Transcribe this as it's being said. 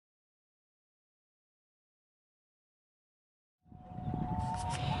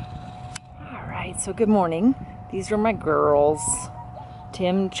right, so good morning. These are my girls.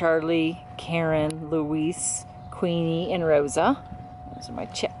 Tim, Charlie, Karen, Luis, Queenie, and Rosa. Those are my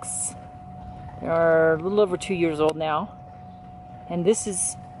chicks. They're a little over 2 years old now. And this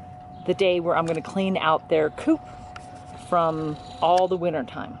is the day where I'm going to clean out their coop from all the winter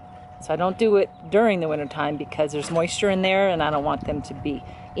time. So I don't do it during the winter time because there's moisture in there and I don't want them to be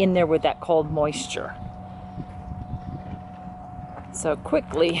in there with that cold moisture. So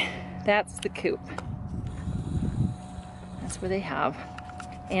quickly, that's the coop. That's where they have.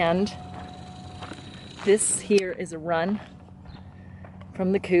 And this here is a run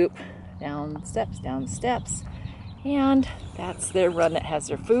from the coop down the steps, and that's their run that has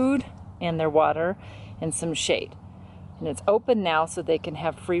their food and their water and some shade. And it's open now so they can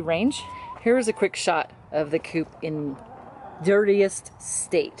have free range. Here's a quick shot of the coop in dirtiest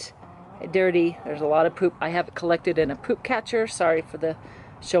state. Dirty, there's a lot of poop. I have it collected in a poop catcher. Sorry for the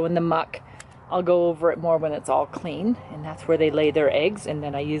showing the muck. I'll go over it more when it's all clean, and that's where they lay their eggs, and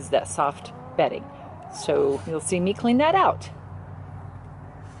then I use that soft bedding. So you'll see me clean that out.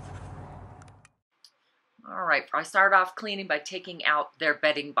 All right, I start off cleaning by taking out their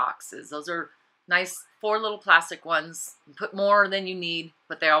bedding boxes. Those are nice 4 little plastic ones. You put more than you need,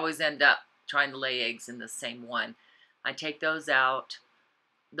 but they always end up trying to lay eggs in the same one. I take those out.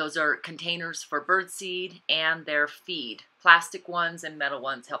 Those are containers for birdseed and their feed. Plastic ones and metal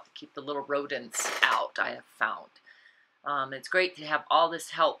ones help to keep the little rodents out, I have found. It's great to have all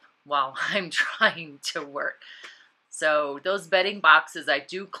this help while I'm trying to work. So those bedding boxes I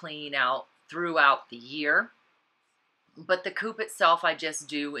do clean out throughout the year. But the coop itself I just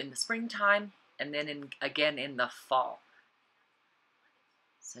do in the springtime and then again in the fall.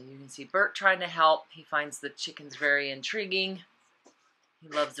 So you can see Bert trying to help. He finds the chickens very intriguing. He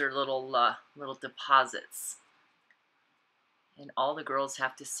loves their little deposits. And all the girls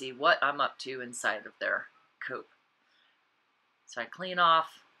have to see what I'm up to inside of their coop. So I clean off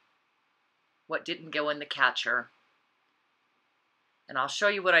what didn't go in the catcher. And I'll show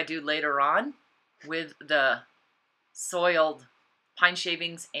you what I do later on with the soiled pine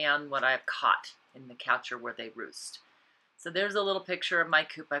shavings and what I've caught in the catcher where they roost. So there's a little picture of my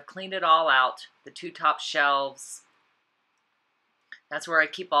coop. I've cleaned it all out. The 2 top shelves. That's where I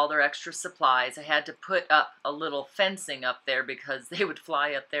keep all their extra supplies. I had to put up a little fencing up there because they would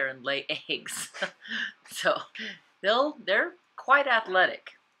fly up there and lay eggs. So they're quite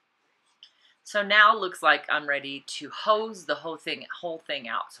athletic. So now it looks like I'm ready to hose the whole thing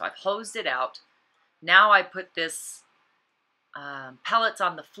out. So I've hosed it out. Now I put this pellets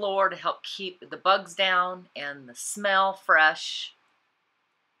on the floor to help keep the bugs down and the smell fresh.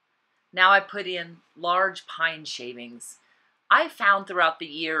 Now I put in large pine shavings. I found throughout the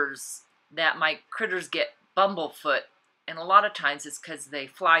years that my critters get bumblefoot, and a lot of times it's because they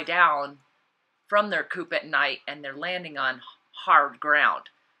fly down from their coop at night and they're landing on hard ground.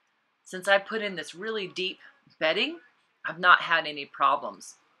 Since I put in this really deep bedding, I've not had any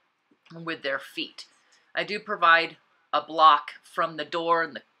problems with their feet. I do provide a block from the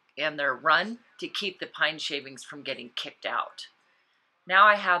door and their run to keep the pine shavings from getting kicked out. Now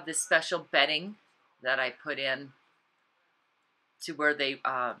I have this special bedding that I put in to where they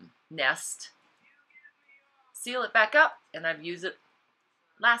nest, seal it back up, and I've used it,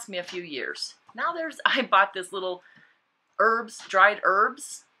 lasts me a few years. Now I bought this little dried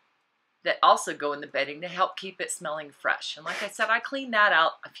herbs that also go in the bedding to help keep it smelling fresh. And like I said, I clean that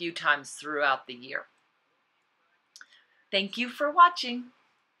out a few times throughout the year. Thank you for watching.